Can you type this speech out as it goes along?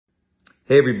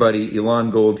Hey everybody,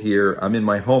 Elon Gold here. I'm in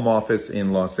my home office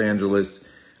in Los Angeles.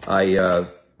 I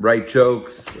write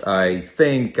jokes, I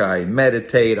think, I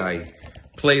meditate, I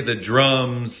play the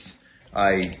drums,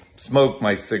 I smoke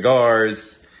my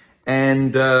cigars,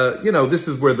 and this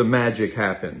is where the magic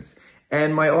happens.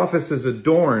 And my office is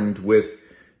adorned with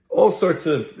all sorts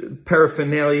of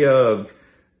paraphernalia of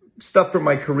stuff from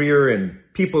my career and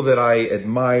people that I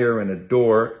admire and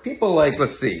adore. People like,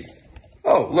 let's see.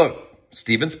 Oh, look.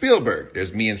 Steven Spielberg.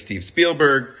 There's me and Steve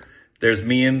Spielberg. There's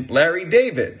me and Larry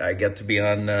David. I get to be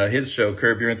on his show,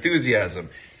 Curb Your Enthusiasm.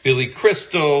 Billy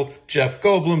Crystal, Jeff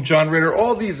Goldblum, John Ritter,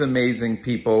 all these amazing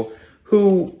people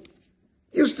who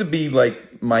used to be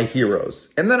like my heroes.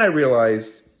 And then I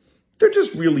realized they're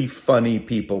just really funny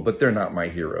people, but they're not my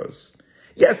heroes.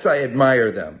 Yes, I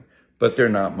admire them, but they're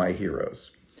not my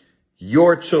heroes.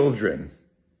 Your children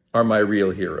are my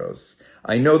real heroes.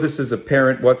 I know this is a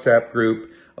parent WhatsApp group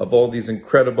of all these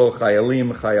incredible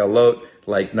chayalim, chayalot,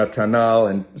 like Natanal,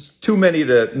 and too many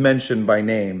to mention by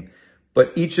name.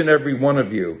 But each and every one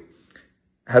of you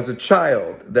has a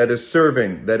child that is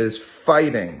serving, that is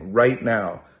fighting right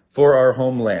now for our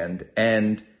homeland.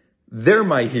 And they're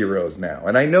my heroes now.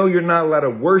 And I know you're not allowed to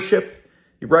worship,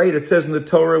 right? It says in the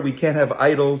Torah, we can't have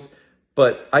idols,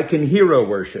 but I can hero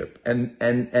worship.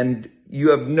 And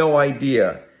you have no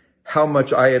idea how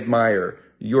much I admire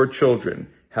your children.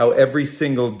 How every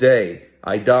single day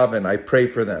I daven, I pray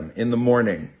for them in the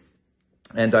morning,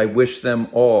 and I wish them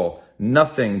all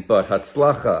nothing but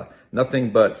hatzlacha,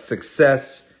 nothing but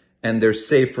success and their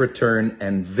safe return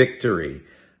and victory.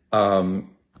 I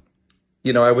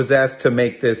was asked to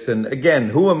make this, and again,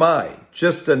 who am I?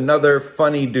 Just another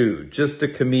funny dude, just a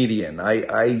comedian.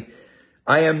 I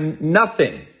am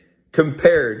nothing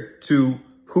compared to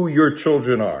who your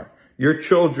children are. Your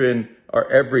children are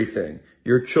everything.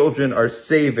 Your children are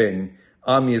saving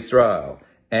Am Yisrael.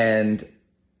 And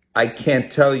I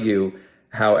can't tell you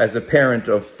how, as a parent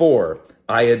of 4,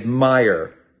 I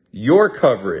admire your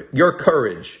courage,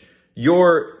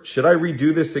 should I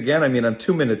redo this again? I mean, I'm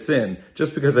 2 minutes in,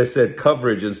 just because I said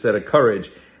coverage instead of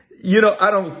courage. I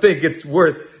don't think it's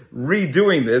worth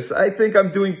redoing this. I think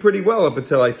I'm doing pretty well up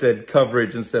until I said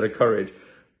coverage instead of courage.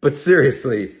 But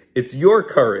seriously, it's your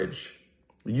courage,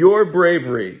 your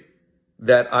bravery,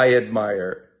 that I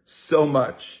admire so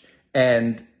much.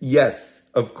 And yes,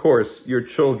 of course, your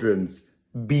children's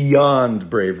beyond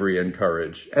bravery and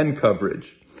courage and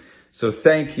coverage. So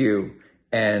thank you.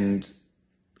 And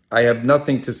I have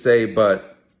nothing to say,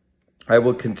 but I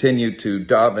will continue to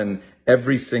daven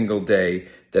every single day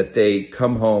that they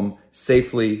come home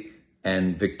safely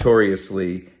and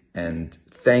victoriously. And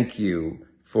thank you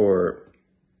for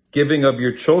giving of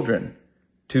your children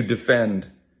to defend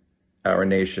our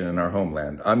nation and our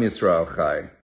homeland. Am Yisrael Chai.